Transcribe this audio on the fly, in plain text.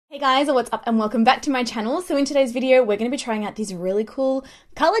Hey guys, what's up and welcome back to my channel. So in today's video, we're going to be trying out this really cool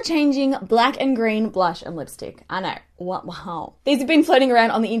color changing black and green blush and lipstick. I know, wow. These have been floating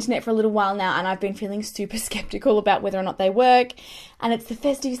around on the internet for a little while now and I've been feeling super skeptical about whether or not they work. And it's the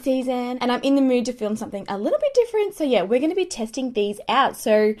festive season and I'm in the mood to film something a little bit different. So yeah, we're going to be testing these out.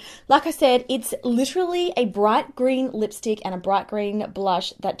 So like I said, it's literally a bright green lipstick and a bright green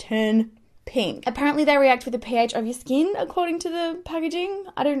blush that turn pink. Apparently they react with the pH of your skin, according to the packaging,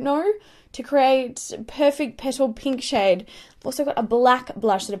 I don't know, to create perfect petal pink shade. I've also got a black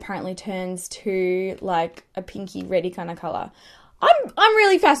blush that apparently turns to like a pinky reddy kind of color. I'm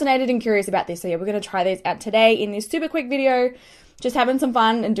really fascinated and curious about this, so yeah, we're going to try these out today in this super quick video, just having some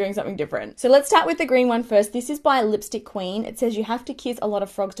fun and doing something different. So let's start with the green one first. This is by Lipstick Queen. It says you have to kiss a lot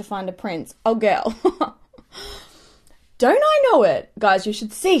of frogs to find a prince. Oh girl. Don't I know it? Guys, you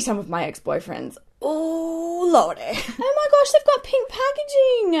should see some of my ex-boyfriends. Oh, lordy. Oh my gosh, they've got pink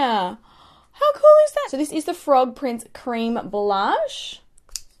packaging. How cool is that? So this is the Frog Prince Cream Blush.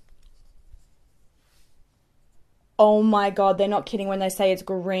 Oh my god, they're not kidding when they say it's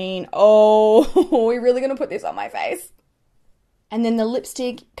green. Oh, we're really going to put this on my face. And then the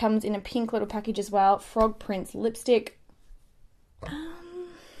lipstick comes in a pink little package as well. Frog Prince lipstick.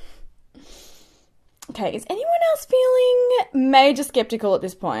 Okay, is anyone else feeling major skeptical at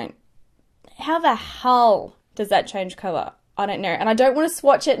this point? How the hell does that change colour? I don't know. And I don't want to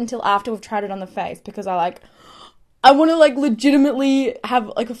swatch it until after we've tried it on the face because I want to legitimately have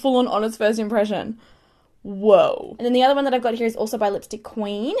a full-on honest first impression. Whoa. And then the other one that I've got here is also by Lipstick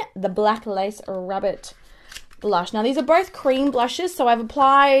Queen, the Black Lace Rabbit blush. Now these are both cream blushes, so I've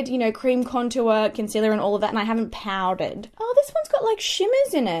applied, you know, cream contour, concealer and all of that, and I haven't powdered. Oh, this one's got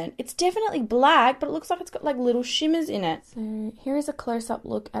shimmers in it. It's definitely black, but it looks like it's got little shimmers in it. So here is a close-up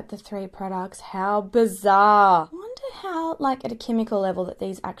look at the three products. How bizarre. I wonder how, at a chemical level, that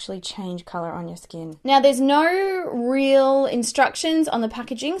these actually change color on your skin. Now there's no real instructions on the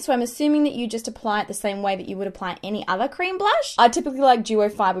packaging, so I'm assuming that you just apply it the same way that you would apply any other cream blush. I typically like duo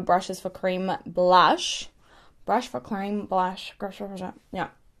fiber brushes for cream blush. Brush for cream, blush, yeah,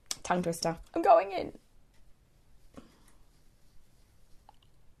 tongue twister. I'm going in.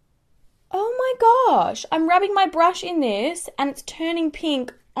 Oh my gosh, I'm rubbing my brush in this and it's turning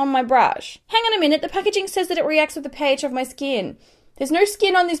pink on my brush. Hang on a minute, the packaging says that it reacts with the pH of my skin. There's no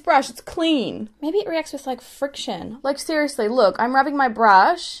skin on this brush, it's clean. Maybe it reacts with friction. Seriously, look, I'm rubbing my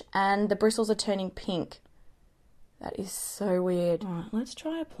brush and the bristles are turning pink. That is so weird. All right, let's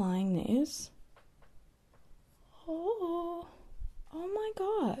try applying this. Oh my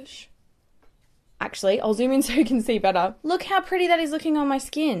gosh. Actually, I'll zoom in so you can see better. Look how pretty that is looking on my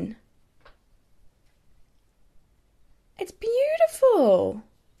skin. It's beautiful.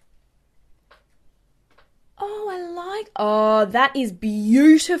 Oh, that is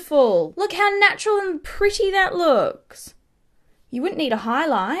beautiful. Look how natural and pretty that looks. You wouldn't need a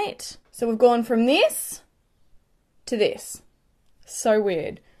highlight. So we've gone from this to this. So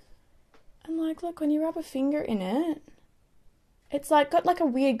weird. And look, when you rub a finger in it, it's got a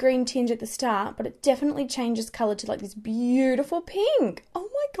weird green tinge at the start, but it definitely changes colour to this beautiful pink. Oh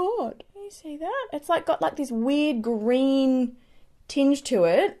my god. Can you see that? It's got this weird green tinge to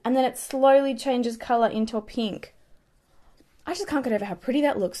it, and then it slowly changes colour into a pink. I just can't get over how pretty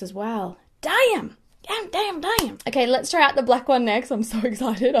that looks as well. Damn! Damn. Okay, let's try out the black one next. I'm so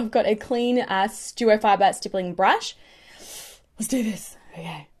excited. I've got a clean duo fiber stippling brush. Let's do this.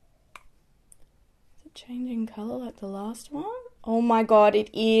 Okay. Changing colour like the last one? Oh my god, it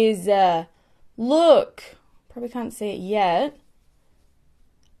is. Look. Probably can't see it yet.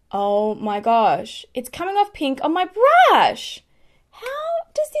 Oh my gosh. It's coming off pink on my brush. How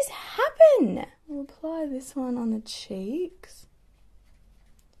does this happen? I'll apply this one on the cheeks.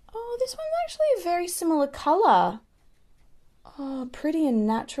 Oh, this one's actually a very similar colour. Oh, pretty and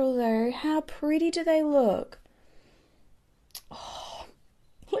natural though. How pretty do they look? Oh,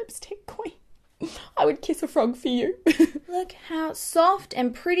 Lipstick Queen. I would kiss a frog for you. Look how soft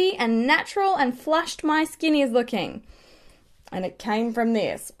and pretty and natural and flushed my skin is looking. And it came from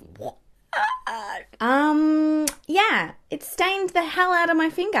this. Yeah, it stained the hell out of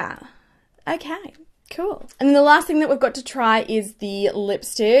my finger. Okay, cool. And then the last thing that we've got to try is the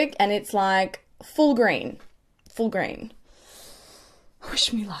lipstick, and it's full green. Full green.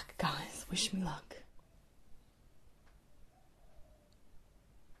 Wish me luck, guys. Wish me luck.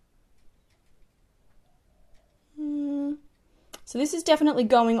 So this is definitely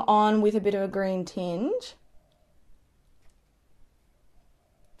going on with a bit of a green tinge.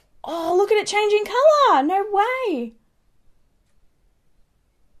 Oh, look at it changing colour. No way.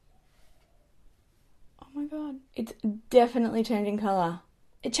 Oh my god. It's definitely changing colour.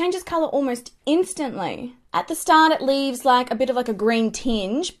 it changes color almost instantly. At the start, it leaves like a bit of like a green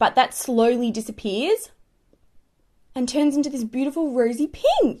tinge, but that slowly disappears and turns into this beautiful rosy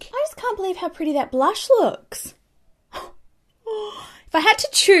pink. I just can't believe how pretty that blush looks. If I had to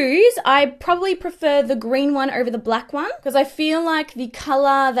choose, I probably prefer the green one over the black one because I feel like the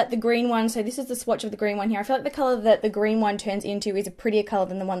color that the green one, so this is the swatch of the green one here, I feel like the color that the green one turns into is a prettier color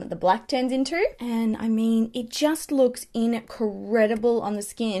than the one that the black turns into. And I mean, it just looks incredible on the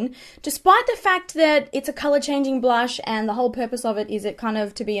skin, despite the fact that it's a color changing blush and the whole purpose of it is it kind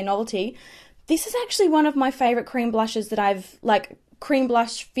of to be a novelty. This is actually one of my favorite cream blushes that I've, like cream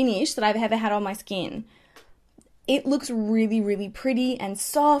blush finish that I've ever had on my skin. It looks really, really pretty and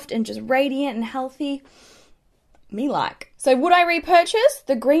soft and just radiant and healthy. Me like. So would I repurchase?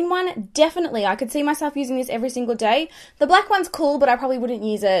 The green one, definitely. I could see myself using this every single day. The black one's cool, but I probably wouldn't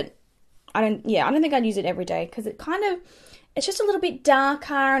use it. I don't think I'd use it every day because it's just a little bit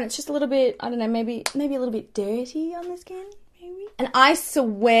darker and it's just a little bit, I don't know, maybe a little bit dirty on the skin. Maybe. And I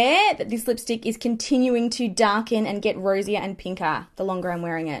swear that this lipstick is continuing to darken and get rosier and pinker the longer I'm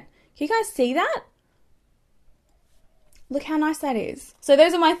wearing it. Can you guys see that? Look how nice that is. So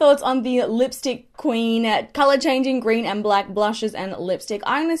those are my thoughts on the Lipstick Queen color changing green and black blushes and lipstick.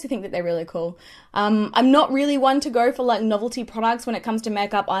 I honestly think that they're really cool. I'm not really one to go for like novelty products when it comes to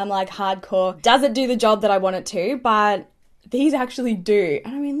makeup. I'm like hardcore. Does it do the job that I want it to? But these actually do.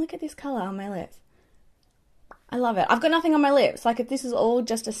 And I mean, look at this color on my lips. I love it. I've got nothing on my lips. Like if this is all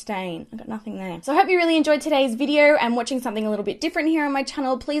just a stain, I've got nothing there. So I hope you really enjoyed today's video and watching something a little bit different here on my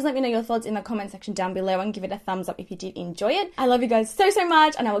channel. Please let me know your thoughts in the comment section down below and give it a thumbs up if you did enjoy it. I love you guys so, so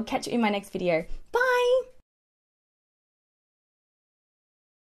much and I will catch you in my next video. Bye!